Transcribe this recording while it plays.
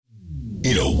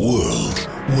In a world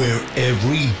where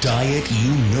every diet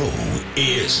you know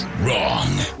is wrong.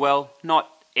 Well, not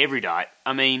every diet.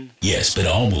 I mean... Yes, but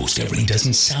almost every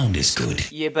doesn't sound as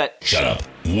good. Yeah, but... Shut up.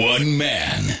 One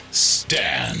man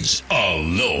stands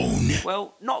alone.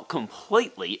 Well, not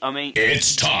completely. I mean...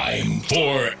 It's time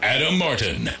for Adam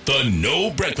Martin, the No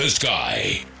Breakfast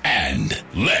Guy. And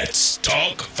let's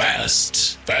talk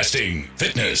fast. Fasting,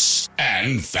 fitness,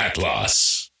 and fat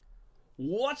loss.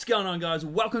 What's going on, guys?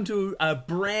 Welcome to a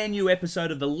brand new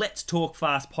episode of the Let's Talk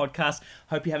Fast podcast.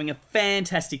 Hope you're having a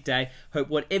fantastic day. Hope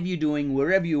whatever you're doing,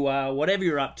 wherever you are, whatever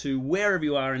you're up to, wherever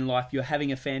you are in life, you're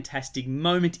having a fantastic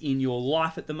moment in your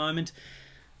life at the moment.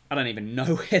 I don't even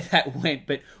know where that went,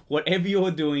 but whatever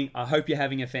you're doing, I hope you're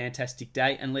having a fantastic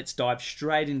day. And let's dive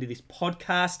straight into this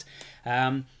podcast.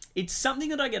 It's something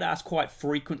that I get asked quite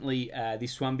frequently,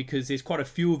 this one, because there's quite a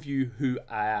few of you who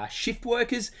are shift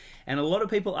workers, and a lot of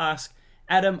people ask,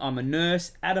 Adam, I'm a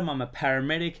nurse. Adam, I'm a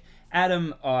paramedic.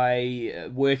 Adam, I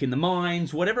work in the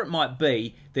mines. Whatever it might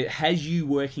be that has you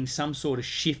working some sort of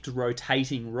shift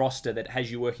rotating roster that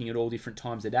has you working at all different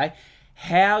times a day.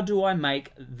 How do I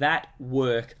make that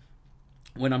work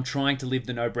when I'm trying to live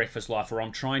the no breakfast life, or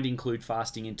I'm trying to include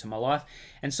fasting into my life?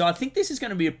 And so I think this is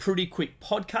going to be a pretty quick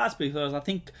podcast, because I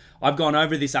think I've gone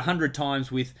over this 100 times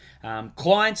with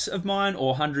clients of mine,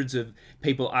 or hundreds of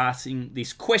people asking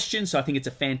this question. So I think it's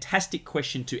a fantastic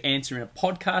question to answer in a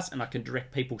podcast, and I can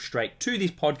direct people straight to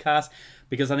this podcast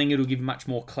because I think it'll give much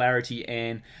more clarity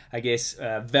and, I guess,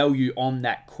 value on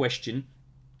that question.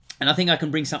 And I think I can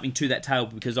bring something to that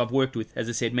table because I've worked with, as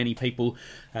I said, many people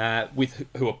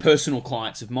who are personal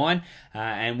clients of mine,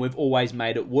 and we've always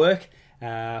made it work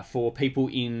for people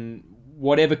in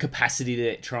whatever capacity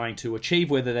they're trying to achieve,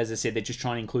 whether, as I said, they're just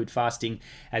trying to include fasting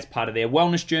as part of their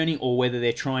wellness journey, or whether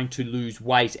they're trying to lose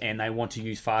weight and they want to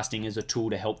use fasting as a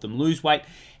tool to help them lose weight,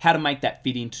 how to make that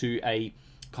fit into a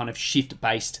kind of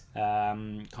shift-based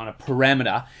kind of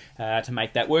parameter to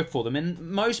make that work for them. And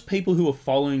most people who are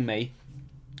following me,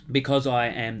 because I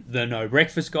am the no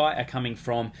breakfast guy, are coming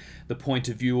from the point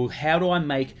of view of how do I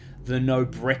make the no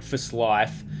breakfast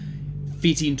life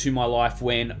fit into my life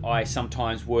when I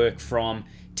sometimes work from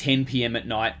 10 p.m. at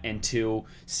night until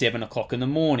 7 o'clock in the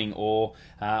morning, or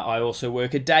I also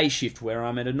work a day shift where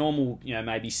I'm at a normal,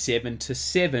 maybe 7 to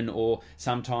 7, or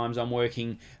sometimes I'm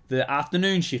working the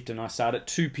afternoon shift and I start at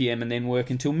 2 p.m. and then work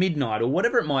until midnight, or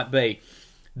whatever it might be.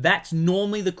 That's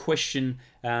normally the question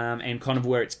and kind of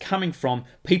where it's coming from.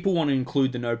 People want to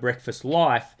include the no breakfast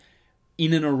life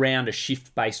in and around a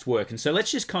shift-based work. And so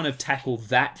let's just kind of tackle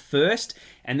that first,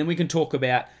 and then we can talk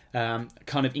about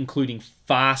kind of including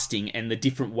fasting and the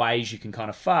different ways you can kind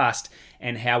of fast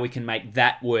and how we can make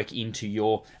that work into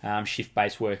your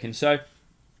shift-based work. And so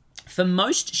for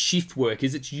most shift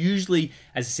workers, it's usually,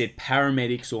 as I said,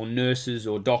 paramedics or nurses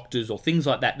or doctors or things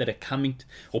like that that are coming,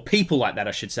 or people like that,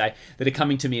 I should say, that are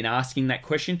coming to me and asking that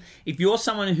question. If you're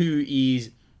someone who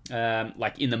is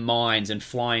like in the mines and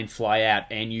fly in, fly out,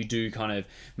 and you do kind of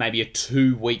maybe a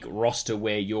 2-week roster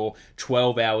where you're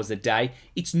 12 hours a day,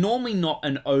 it's normally not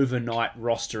an overnight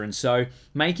roster. And so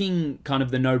making kind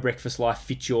of the no breakfast life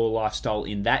fit your lifestyle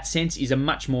in that sense is a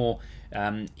much more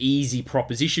easy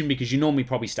proposition, because you're normally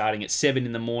probably starting at 7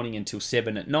 in the morning until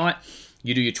 7 at night.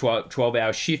 You do your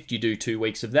 12-hour shift, you do 2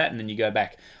 weeks of that, and then you go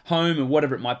back home or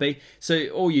whatever it might be. So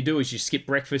all you do is you skip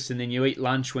breakfast and then you eat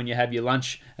lunch when you have your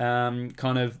lunch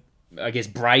kind of, I guess,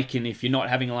 break. And if you're not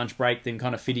having a lunch break, then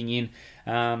kind of fitting in,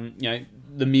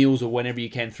 the meals or whenever you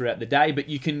can throughout the day. But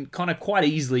you can kind of quite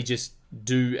easily just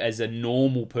do as a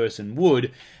normal person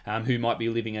would, who might be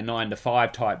living a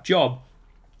 9-to-5 type job.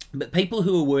 But people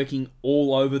who are working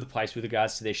all over the place with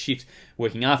regards to their shifts,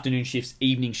 working afternoon shifts,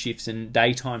 evening shifts, and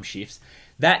daytime shifts,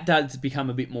 that does become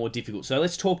a bit more difficult. So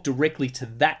let's talk directly to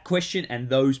that question and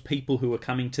those people who are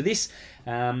coming to this.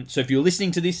 So if you're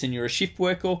listening to this and you're a shift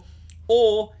worker,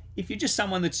 or if you're just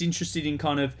someone that's interested in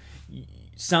kind of,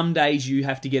 some days you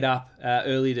have to get up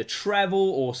early to travel,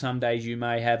 or some days you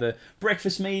may have a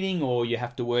breakfast meeting, or you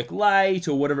have to work late,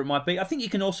 or whatever it might be. I think you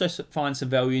can also find some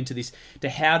value into this,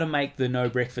 to how to make the no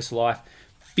breakfast life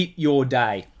fit your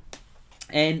day.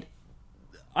 And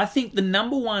I think the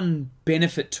number one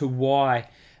benefit to why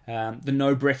the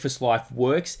no breakfast life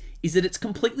works is that it's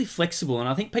completely flexible. And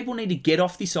I think people need to get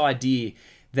off this idea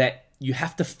that you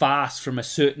have to fast from a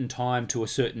certain time to a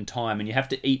certain time, and you have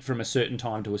to eat from a certain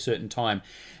time to a certain time.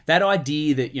 That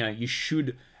idea that, you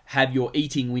should have your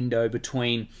eating window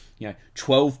between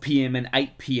 12 p.m. and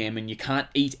 8 p.m. and you can't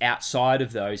eat outside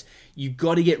of those, you've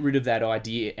got to get rid of that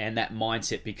idea and that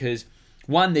mindset, because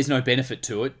one, there's no benefit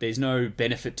to it. There's no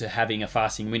benefit to having a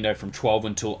fasting window from 12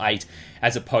 until 8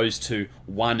 as opposed to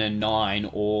 1 and 9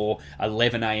 or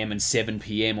 11 a.m. and 7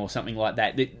 p.m. or something like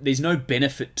that. There's no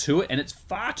benefit to it, and it's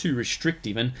far too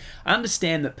restrictive. And I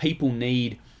understand that people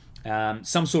need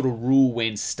some sort of rule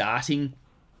when starting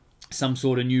some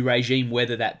sort of new regime,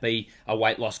 whether that be a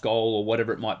weight loss goal or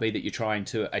whatever it might be that you're trying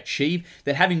to achieve,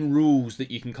 that having rules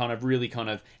that you can really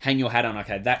hang your hat on,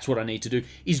 okay, that's what I need to do,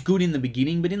 is good in the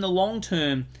beginning, but in the long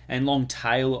term and long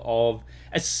tail of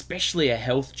especially a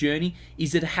health journey,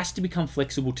 is that it has to become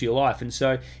flexible to your life. And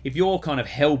so if you're kind of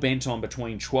hell-bent on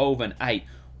between 12 and 8,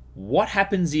 what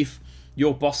happens if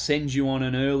your boss sends you on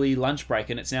an early lunch break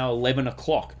and it's now 11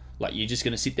 o'clock? Like, you're just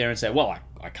going to sit there and say, well,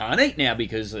 I can't eat now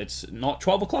because it's not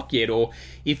 12 o'clock yet. Or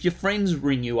if your friends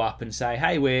ring you up and say,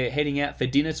 hey, we're heading out for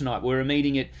dinner tonight, we're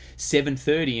meeting at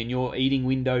 7:30 and your eating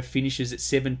window finishes at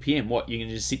 7 p.m. What, you're going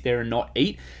to just sit there and not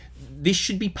eat? This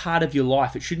should be part of your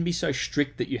life. It shouldn't be so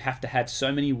strict that you have to have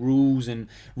so many rules and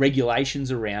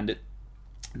regulations around it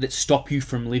that stop you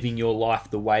from living your life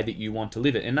the way that you want to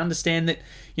live it. And understand that,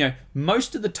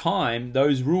 most of the time,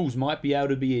 those rules might be able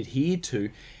to be adhered to,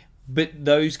 but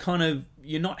those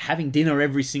you're not having dinner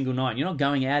every single night. You're not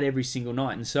going out every single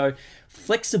night. And so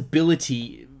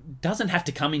flexibility doesn't have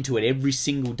to come into it every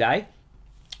single day,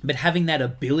 but having that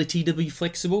ability to be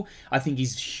flexible, I think,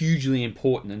 is hugely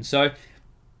important. And so,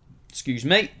 excuse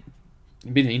me, a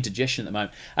bit of indigestion at the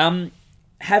moment.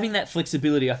 Having that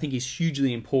flexibility, I think, is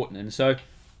hugely important. And so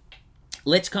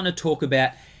let's talk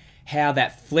about how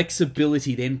that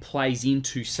flexibility then plays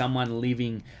into someone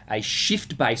living a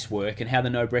shift-based work and how the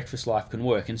no breakfast life can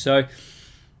work. And so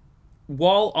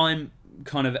while I'm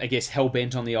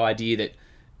hell-bent on the idea that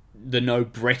the no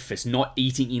breakfast, not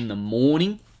eating in the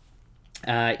morning,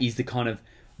 is the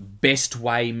best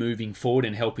way moving forward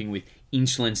and helping with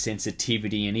insulin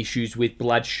sensitivity and issues with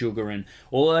blood sugar and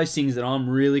all of those things that I'm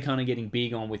really getting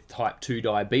big on with type 2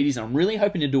 diabetes. I'm really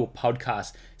hoping to do a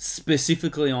podcast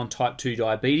specifically on type 2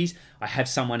 diabetes. I have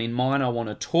someone in mind I want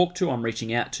to talk to. I'm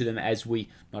reaching out to them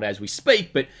not as we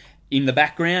speak, but in the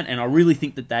background, and I really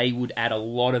think that they would add a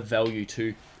lot of value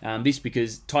to this,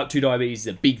 because type 2 diabetes is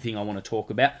a big thing I want to talk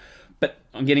about. But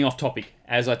I'm getting off topic,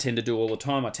 as I tend to do all the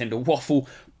time. I tend to waffle,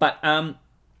 but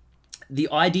the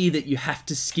idea that you have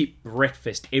to skip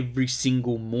breakfast every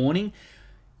single morning,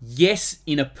 yes,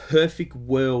 in a perfect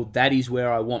world, that is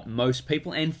where I want most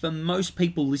people. And for most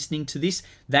people listening to this,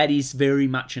 that is very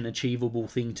much an achievable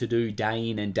thing to do day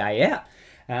in and day out.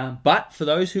 But for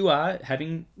those who are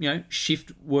having,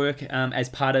 shift work as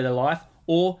part of their life,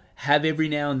 or have every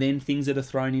now and then things that are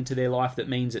thrown into their life that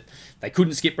means that they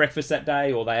couldn't skip breakfast that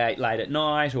day, or they ate late at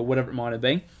night, or whatever it might have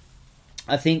been,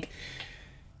 I think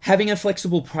having a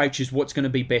flexible approach is what's going to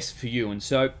be best for you. And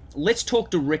so let's talk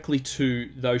directly to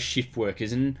those shift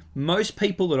workers. And most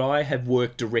people that I have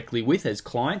worked directly with as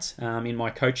clients in my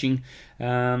coaching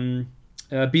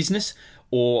business,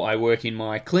 or I work in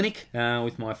my clinic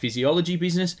with my physiology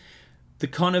business,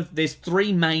 there's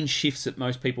three main shifts that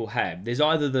most people have. There's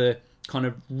either the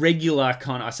regular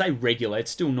I say regular,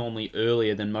 it's still normally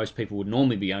earlier than most people would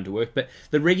normally be going to work, but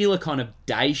the regular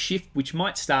day shift, which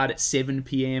might start at 7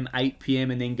 p.m, 8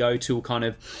 p.m, and then go till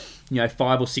 5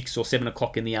 or 6 or 7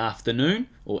 o'clock in the afternoon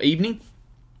or evening.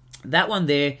 That one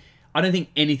there, I don't think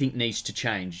anything needs to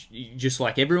change. Just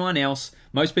like everyone else,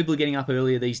 most people are getting up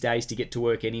earlier these days to get to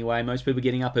work anyway. Most people are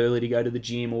getting up early to go to the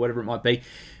gym or whatever it might be,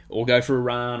 or go for a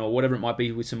run or whatever it might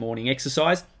be with some morning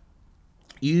exercise.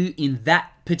 You, in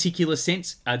that particular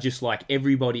sense, are just like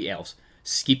everybody else.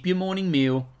 Skip your morning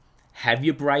meal, have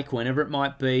your break whenever it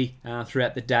might be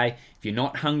throughout the day. If you're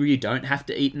not hungry, you don't have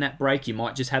to eat in that break. You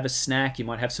might just have a snack. You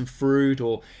might have some fruit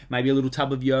or maybe a little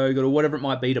tub of yogurt or whatever it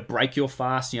might be to break your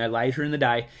fast, later in the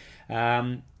day.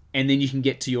 And then you can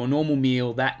get to your normal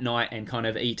meal that night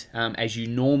and eat as you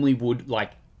normally would,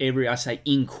 I say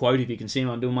in quote, if you can see me,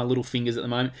 I'm doing my little fingers at the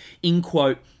moment, in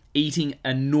quote, eating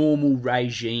a normal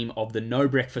regime of the no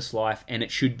breakfast life, and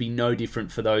it should be no different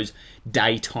for those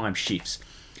daytime shifts.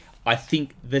 I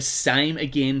think the same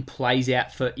again plays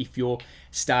out for if you're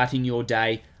starting your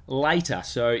day later.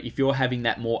 So if you're having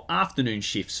that more afternoon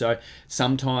shift, so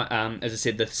sometime, as I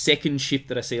said, the second shift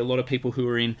that I see a lot of people who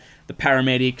are in the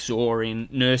paramedics or in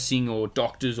nursing or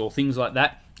doctors or things like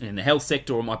that, in the health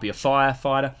sector, or it might be a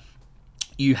firefighter,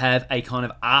 you have a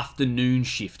afternoon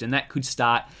shift, and that could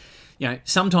start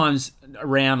sometimes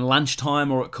around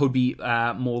lunchtime, or it could be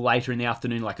more later in the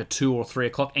afternoon, like a 2 or 3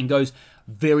 o'clock, and goes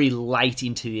very late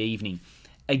into the evening.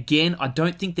 Again, I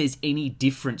don't think there's any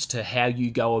difference to how you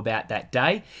go about that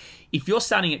day. If you're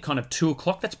starting at 2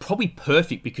 o'clock, that's probably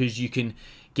perfect, because you can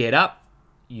get up,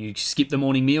 you skip the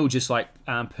morning meal just like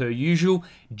per usual.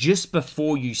 Just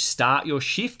before you start your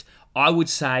shift, I would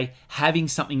say having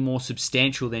something more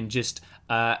substantial than just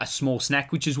a small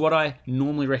snack, which is what I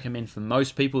normally recommend for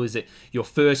most people, is that your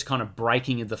first kind of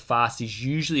breaking of the fast is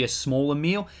usually a smaller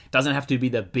meal. It doesn't have to be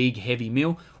the big, heavy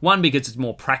meal. One, because it's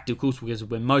more practical, because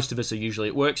when most of us are usually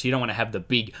at work, so you don't want to have the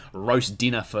big roast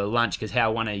dinner for lunch, because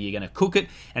how are you going to cook it?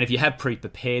 And if you have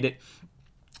pre-prepared it,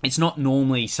 it's not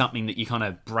normally something that you're kind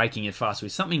of breaking your fast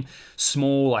with. Something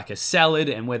small like a salad,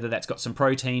 and whether that's got some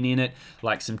protein in it,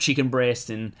 like some chicken breast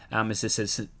and,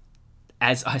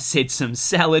 as I said, some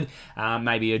salad,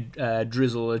 maybe a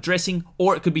drizzle of dressing,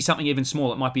 or it could be something even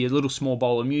smaller. It might be a little small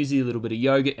bowl of muesli, a little bit of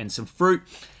yogurt and some fruit.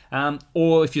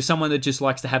 Or if you're someone that just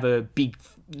likes to have a big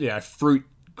fruit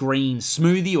green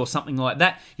smoothie or something like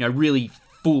that, really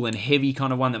full and heavy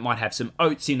kind of one that might have some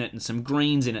oats in it and some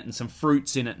greens in it and some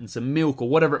fruits in it and some milk or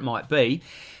whatever it might be.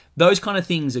 Those kind of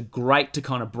things are great to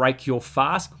kind of break your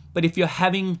fast. But if you're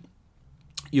having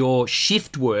your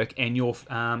shift work and you're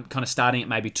kind of starting at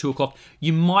maybe 2 o'clock,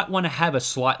 you might want to have a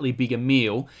slightly bigger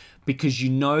meal, because you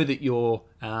know that you're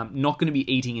not going to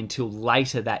be eating until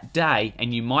later that day,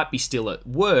 and you might be still at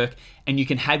work, and you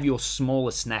can have your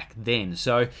smaller snack then.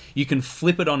 So you can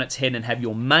flip it on its head and have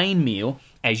your main meal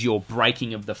as your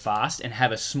breaking of the fast, and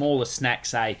have a smaller snack,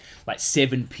 say like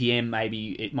 7 p.m.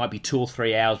 maybe. It might be 2 or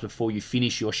 3 hours before you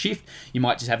finish your shift. You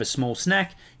might just have a small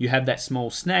snack. You have that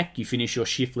small snack, you finish your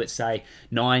shift, let's say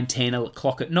 9, 10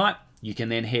 o'clock at night. You can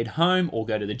then head home or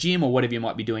go to the gym or whatever you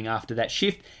might be doing after that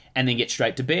shift, and then get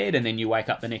straight to bed, and then you wake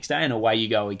up the next day and away you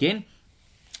go again.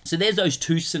 So there's those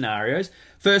two scenarios.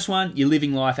 First one, you're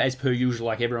living life as per usual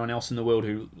like everyone else in the world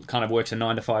who kind of works a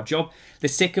 9-to-5 job. The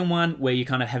second one, where you're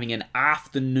kind of having an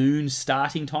afternoon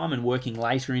starting time and working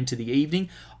later into the evening,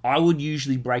 I would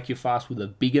usually break your fast with a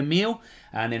bigger meal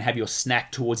and then have your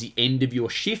snack towards the end of your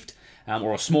shift,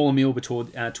 or a smaller meal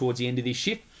towards the end of this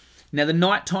shift. Now, the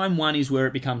nighttime one is where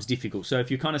it becomes difficult. So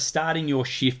if you're kind of starting your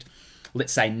shift,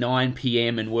 let's say 9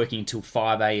 p.m. and working until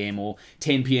 5 a.m. or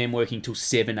 10 p.m. working until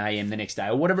 7 a.m. the next day,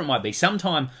 or whatever it might be,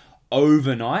 sometime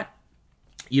overnight,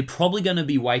 you're probably going to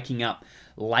be waking up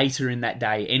later in that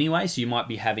day anyway. So you might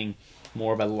be having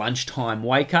more of a lunchtime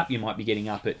wake up. You might be getting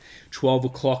up at 12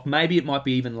 o'clock. Maybe it might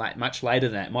be even much later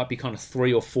than that. It might be kind of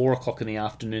 3 or 4 o'clock in the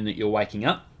afternoon that you're waking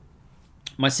up.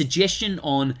 My suggestion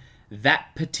on that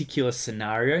particular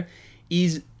scenario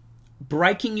is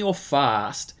breaking your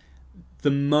fast the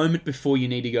moment before you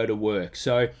need to go to work.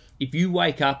 So if you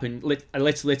wake up and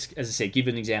let's as I said, give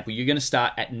an example. You're going to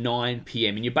start at 9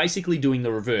 p.m. and you're basically doing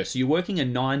the reverse. So you're working a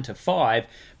 9 to 5,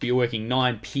 but you're working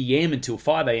 9 p.m. until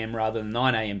 5 a.m. rather than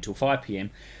 9 a.m. till 5 p.m.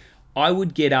 I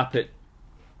would get up at,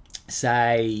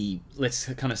 let's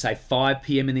kind of say 5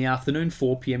 p.m. in the afternoon,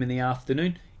 4 p.m. in the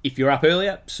afternoon. If you're up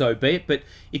earlier, so be it. But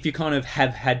if you kind of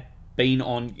have been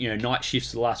on night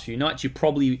shifts the last few nights, you're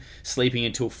probably sleeping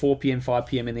until 4 p.m, 5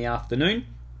 p.m. in the afternoon.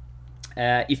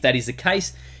 If that is the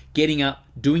case, getting up,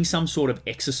 doing some sort of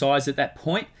exercise at that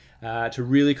point to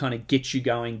really kind of get you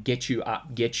going, get you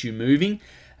up, get you moving,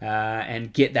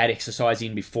 and get that exercise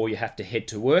in before you have to head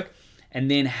to work. And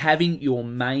then having your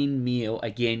main meal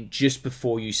again just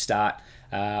before you start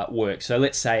work. So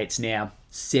let's say it's now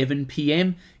 7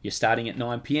 p.m. You're starting at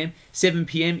 9 p.m. 7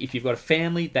 p.m. If you've got a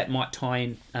family, that might tie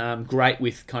in great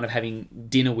with kind of having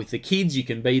dinner with the kids. You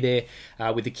can be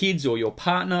there with the kids or your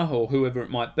partner or whoever it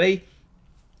might be.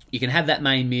 You can have that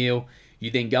main meal.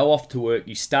 You then go off to work.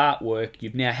 You start work.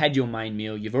 You've now had your main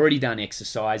meal. You've already done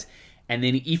exercise. And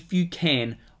then if you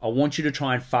can, I want you to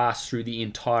try and fast through the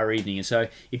entire evening. And so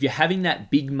if you're having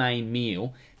that big main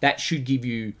meal, that should give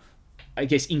you, I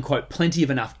guess, in quote, plenty of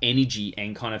enough energy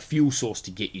and kind of fuel source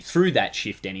to get you through that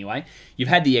shift anyway. You've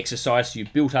had the exercise, so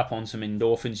you've built up on some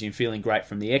endorphins, you're feeling great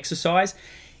from the exercise.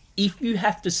 If you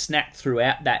have to snack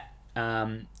throughout that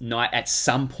night at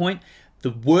some point,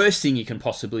 the worst thing you can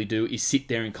possibly do is sit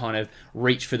there and kind of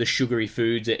reach for the sugary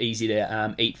foods, or easy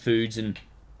to eat foods, and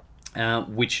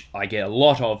which I get a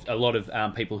lot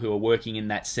of people who are working in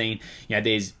that scene.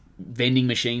 There's vending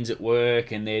machines at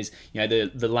work, and there's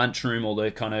the lunchroom or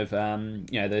the kind of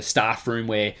the staff room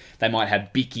where they might have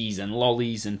bickies and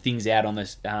lollies and things out on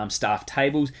the staff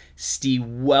tables. Steer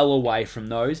well away from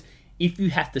those. If you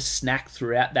have to snack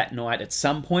throughout that night at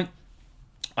some point,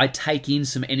 I take in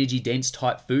some energy dense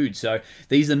type food. So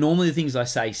these are normally the things I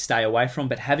say stay away from,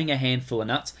 but having a handful of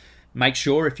nuts. Make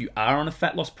sure if you are on a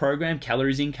fat loss program,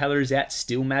 calories in, calories out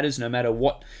still matters no matter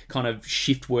what kind of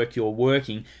shift work you're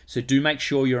working. So do make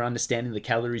sure you're understanding the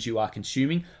calories you are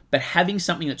consuming. but having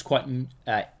something that's quite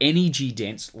energy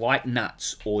dense, like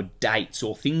nuts or dates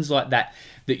or things like that,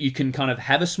 that you can kind of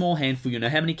have a small handful, you know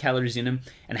how many calories in them,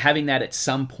 and having that at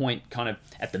some point, kind of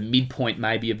at the midpoint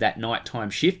maybe of that nighttime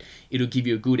shift, it'll give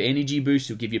you a good energy boost.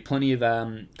 It'll give you plenty of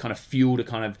kind of fuel to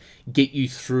kind of get you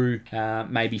through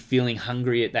maybe feeling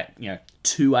hungry at that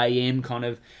 2 a.m. kind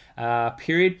of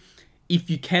period. If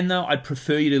you can, though, I'd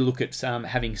prefer you to look at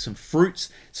having some fruits.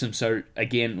 So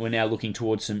again, we're now looking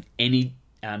towards some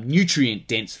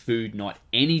nutrient-dense food, not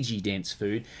energy-dense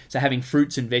food. So having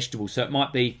fruits and vegetables. So it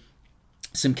might be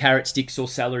some carrot sticks or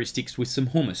celery sticks with some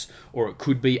hummus, or it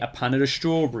could be a punnet of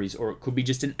strawberries, or it could be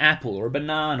just an apple or a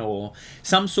banana, or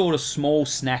some sort of small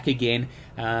snack again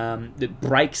that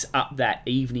breaks up that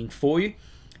evening for you.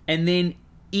 And then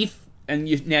you've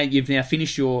now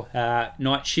finished your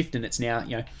night shift, and it's now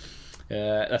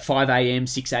 5 a.m.,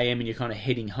 6 a.m., and you're kind of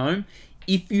heading home.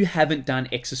 If you haven't done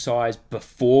exercise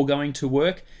before going to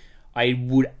work, I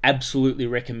would absolutely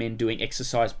recommend doing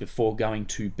exercise before going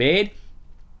to bed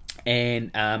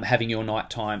and having your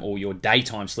nighttime or your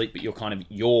daytime sleep, but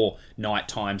your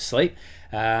nighttime sleep,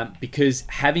 because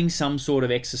having some sort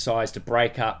of exercise to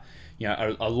break up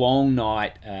a long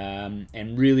night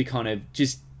and really kind of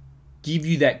just give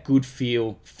you that good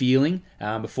feeling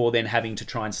before then having to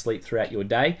try and sleep throughout your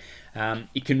day.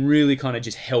 It can really kind of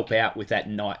just help out with that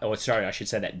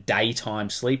that daytime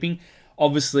sleeping.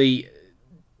 Obviously,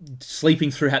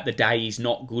 sleeping throughout the day is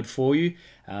not good for you.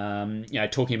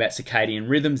 Talking about circadian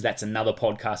rhythms, that's another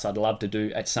podcast I'd love to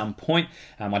do at some point.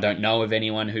 I don't know of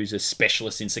anyone who's a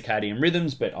specialist in circadian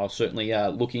rhythms, but I'll certainly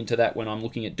look into that when I'm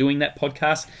looking at doing that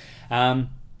podcast.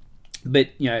 But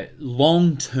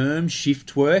long-term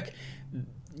shift work,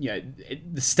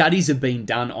 the studies have been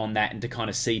done on that and to kind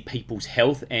of see people's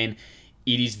health, and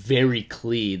it is very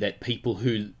clear that people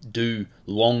who do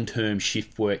long-term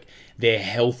shift work, their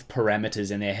health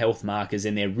parameters and their health markers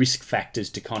and their risk factors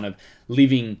to kind of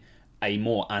living a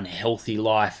more unhealthy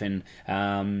life and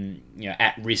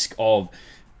at risk of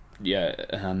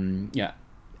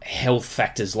health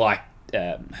factors like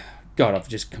I've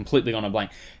just completely gone a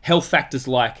blank. Health factors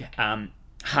like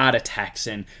heart attacks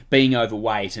and being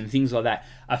overweight and things like that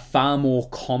are far more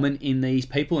common in these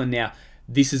people. And now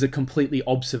this is a completely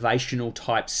observational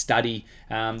type study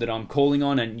that I'm calling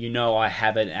on, and I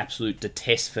have an absolute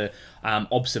detest for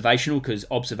observational, because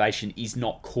observation is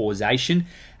not causation.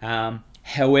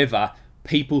 However,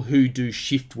 people who do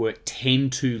shift work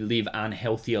tend to live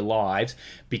unhealthier lives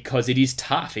because it is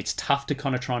tough. It's tough to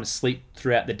kind of try to sleep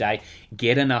throughout the day,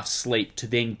 get enough sleep to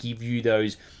then give you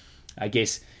those, I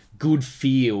guess, good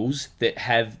feels that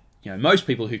have, most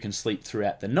people who can sleep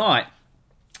throughout the night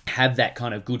have that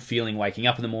kind of good feeling waking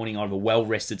up in the morning out of a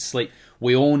well-rested sleep.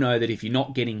 We all know that if you're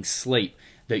not getting sleep,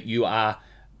 that you are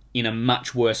in a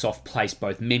much worse off place,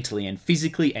 both mentally and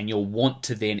physically, and your want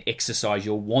to then exercise,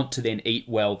 your want to then eat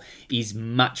well is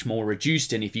much more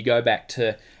reduced. And if you go back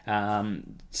to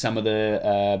some of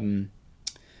the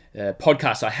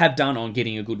podcasts I have done on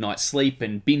getting a good night's sleep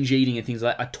and binge eating and things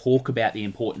like that, I talk about the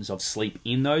importance of sleep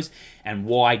in those and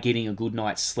why getting a good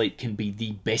night's sleep can be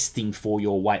the best thing for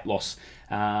your weight loss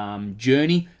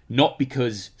journey. Not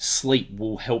because sleep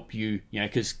will help you,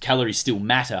 because calories still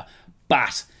matter,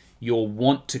 but your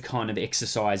want to kind of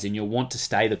exercise and your want to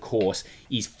stay the course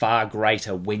is far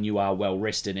greater when you are well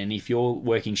rested. And if you're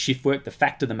working shift work, the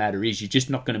fact of the matter is you're just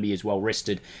not going to be as well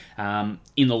rested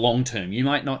in the long term. You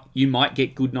might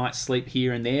get good night's sleep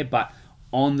here and there, but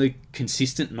on the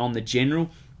consistent and on the general,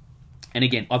 and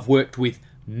again, I've worked with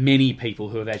many people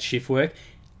who have had shift work,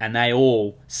 and they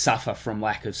all suffer from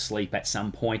lack of sleep at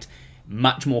some point,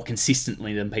 much more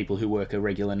consistently than people who work a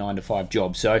regular 9-to-5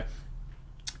 job. So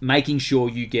making sure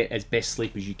you get as best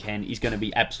sleep as you can is going to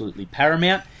be absolutely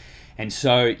paramount. And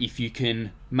so if you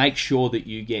can make sure that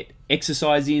you get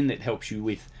exercise in, that helps you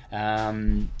with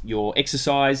your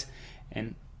exercise.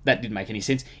 And that didn't make any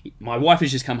sense. My wife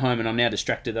has just come home and I'm now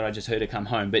distracted that I just heard her come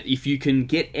home. But if you can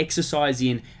get exercise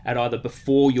in at either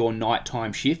before your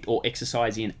nighttime shift or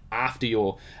exercise in after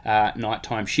your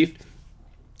nighttime shift,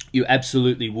 you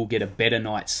absolutely will get a better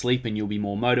night's sleep, and you'll be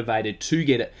more motivated to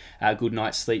get a good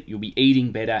night's sleep. You'll be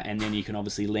eating better, and then you can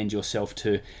obviously lend yourself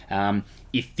to,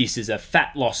 if this is a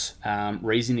fat loss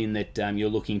reason in that you're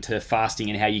looking to fasting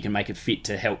and how you can make it fit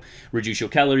to help reduce your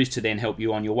calories to then help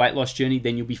you on your weight loss journey,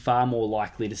 then you'll be far more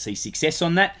likely to see success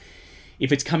on that.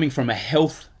 If it's coming from a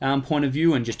health point of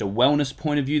view and just a wellness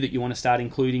point of view that you want to start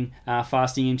including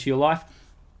fasting into your life,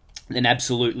 then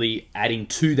absolutely adding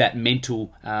to that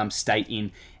mental state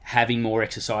in having more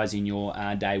exercise in your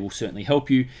day will certainly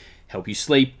help you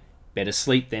sleep. Better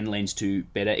sleep then lends to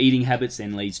better eating habits,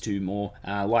 then leads to more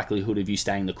likelihood of you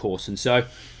staying the course. And so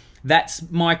that's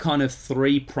my kind of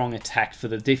three-prong attack for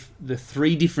the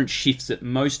three different shifts that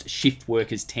most shift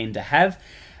workers tend to have.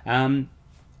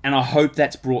 And I hope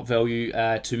that's brought value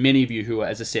to many of you who are,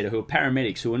 as I said, who are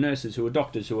paramedics, who are nurses, who are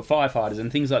doctors, who are firefighters,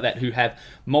 and things like that, who have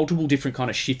multiple different kind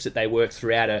of shifts that they work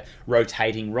throughout a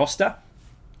rotating roster.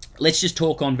 Let's just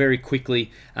talk on very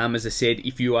quickly, as I said,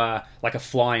 if you are like a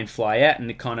fly in, fly out,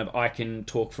 and I can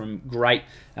talk from great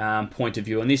point of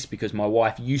view on this because my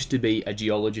wife used to be a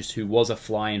geologist who was a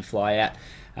fly in, fly out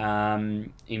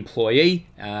employee,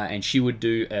 and she would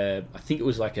do, I think it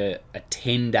was like a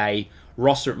 10-day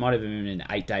roster. It might have been an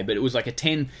 8-day, but it was like a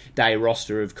 10-day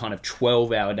roster of kind of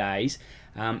 12-hour days.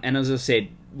 And as I said,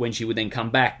 when she would then come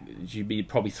back, she'd be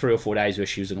probably 3 or 4 days where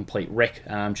she was a complete wreck,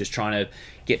 just trying to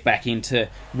get back into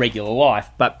regular life.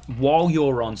 But while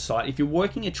you're on site, if you're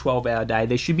working a 12-hour day,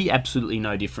 there should be absolutely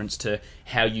no difference to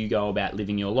how you go about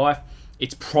living your life.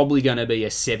 It's probably going to be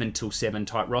a 7 till 7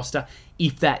 type roster.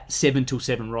 If that 7 till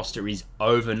 7 roster is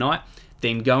overnight,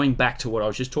 then going back to what I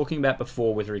was just talking about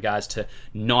before with regards to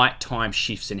nighttime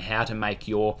shifts and how to make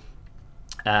your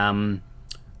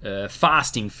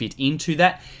fasting fit into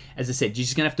that. As I said, you're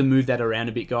just going to have to move that around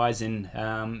a bit, guys. And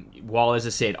while, as I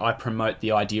said, I promote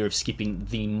the idea of skipping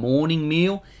the morning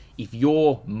meal, if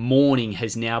your morning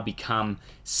has now become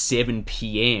 7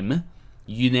 p.m.,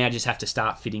 you now just have to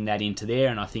start fitting that into there.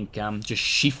 And I think just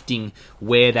shifting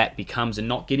where that becomes and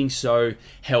not getting so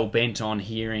hell-bent on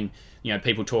hearing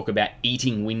people talk about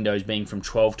eating windows being from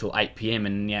 12 till 8 p.m.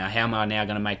 and how am I now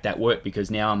going to make that work because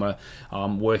now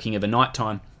I'm working of a night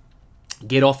time.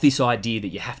 Get off this idea that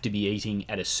you have to be eating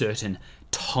at a certain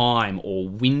time or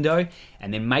window,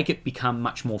 and then make it become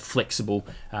much more flexible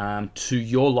to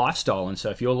your lifestyle. And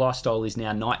so if your lifestyle is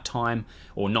now nighttime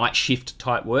or night shift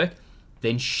type work,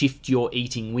 then shift your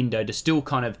eating window to still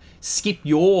kind of skip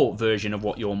your version of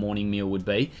what your morning meal would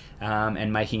be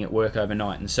and making it work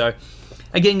overnight. And so,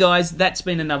 again, guys, that's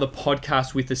been another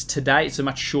podcast with us today. It's a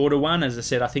much shorter one. As I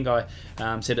said, I think I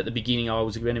said at the beginning I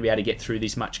was going to be able to get through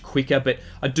this much quicker, but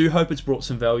I do hope it's brought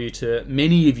some value to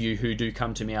many of you who do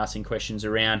come to me asking questions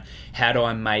around how do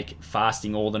I make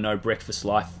fasting or the no breakfast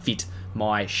life fit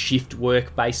my shift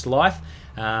work-based life.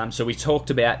 So we talked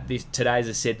about this today, as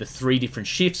I said, the 3 different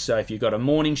shifts. So if you've got a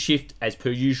morning shift, as per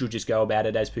usual, just go about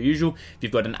it as per usual. If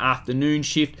you've got an afternoon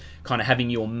shift, kind of having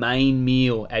your main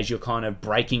meal as you're kind of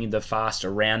breaking the fast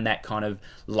around that kind of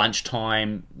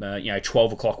lunchtime,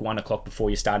 12 o'clock, 1 o'clock before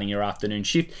you're starting your afternoon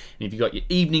shift. And if you've got your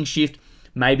evening shift,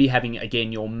 maybe having,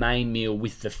 again, your main meal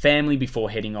with the family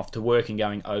before heading off to work and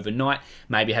going overnight.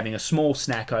 Maybe having a small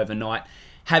snack overnight,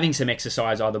 having some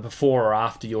exercise either before or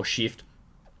after your shift,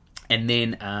 and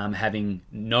then having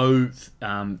no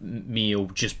meal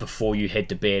just before you head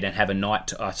to bed and have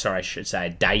a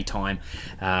daytime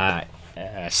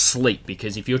sleep.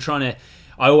 Because if you're trying to,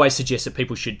 I always suggest that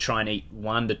people should try and eat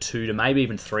 1 to 2 to maybe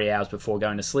even 3 hours before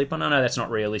going to sleep. And I know that's not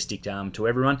realistic to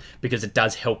everyone, because it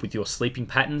does help with your sleeping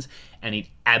patterns, and it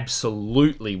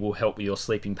absolutely will help with your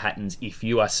sleeping patterns if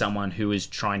you are someone who is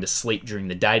trying to sleep during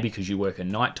the day because you work a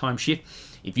nighttime shift.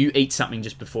 If you eat something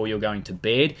just before you're going to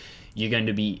bed, you're going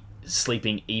to be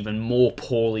sleeping even more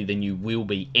poorly than you will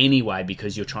be anyway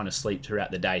because you're trying to sleep throughout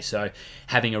the day. So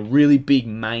having a really big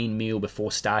main meal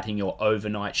before starting your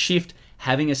overnight shift,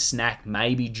 having a snack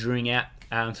maybe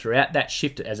throughout that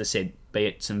shift, as I said, be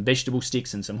it some vegetable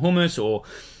sticks and some hummus, or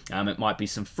it might be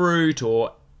some fruit,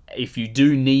 or if you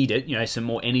do need it, some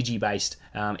more energy-based,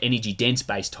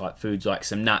 energy-dense-based type foods like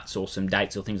some nuts or some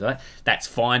dates or things like that. That's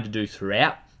fine to do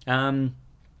throughout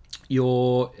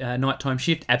your nighttime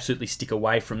shift. Absolutely stick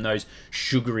away from those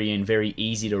sugary and very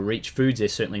easy to reach foods. They're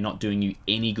certainly not doing you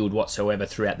any good whatsoever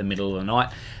throughout the middle of the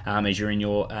night as you're in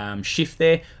your shift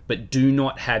there. But do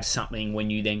not have something when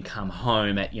you then come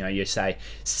home at you say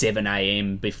 7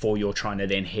 a.m. before you're trying to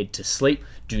then head to sleep.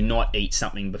 Do not eat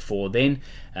something before then.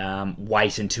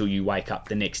 Wait until you wake up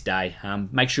the next day.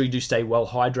 Make sure you do stay well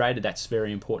hydrated. That's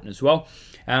very important as well.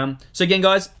 So again,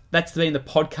 guys, that's been the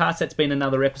podcast. That's been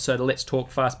another episode of Let's Talk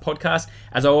Fast podcast.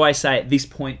 As I always say at this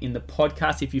point in the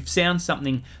podcast, if you've found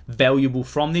something valuable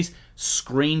from this,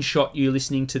 screenshot you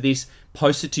listening to this,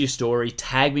 post it to your story,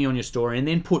 tag me on your story, and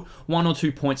then put 1 or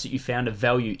 2 points that you found of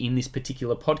value in this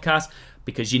particular podcast,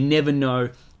 because you never know,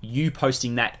 you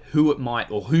posting that, who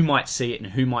might see it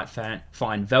and who might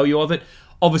find value of it.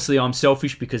 Obviously, I'm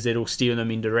selfish because it'll steer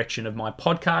them in direction of my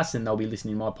podcast and they'll be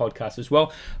listening to my podcast as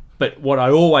well. But what I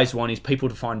always want is people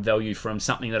to find value from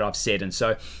something that I've said. And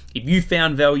so if you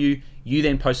found value, you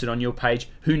then post it on your page.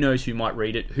 Who knows who might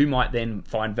read it, who might then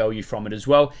find value from it as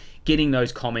well. Getting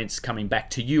those comments coming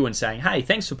back to you and saying, hey,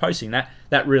 thanks for posting that.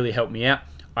 That really helped me out.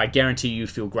 I guarantee you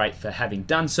feel great for having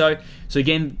done so. So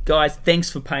again, guys, thanks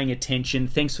for paying attention.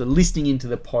 Thanks for listening into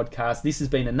the podcast. This has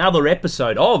been another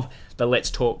episode of the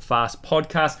Let's Talk Fast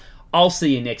podcast. I'll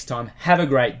see you next time. Have a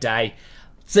great day.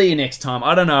 See you next time.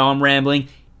 I don't know, I'm rambling.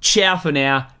 Ciao for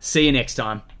now. See you next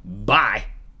time. Bye.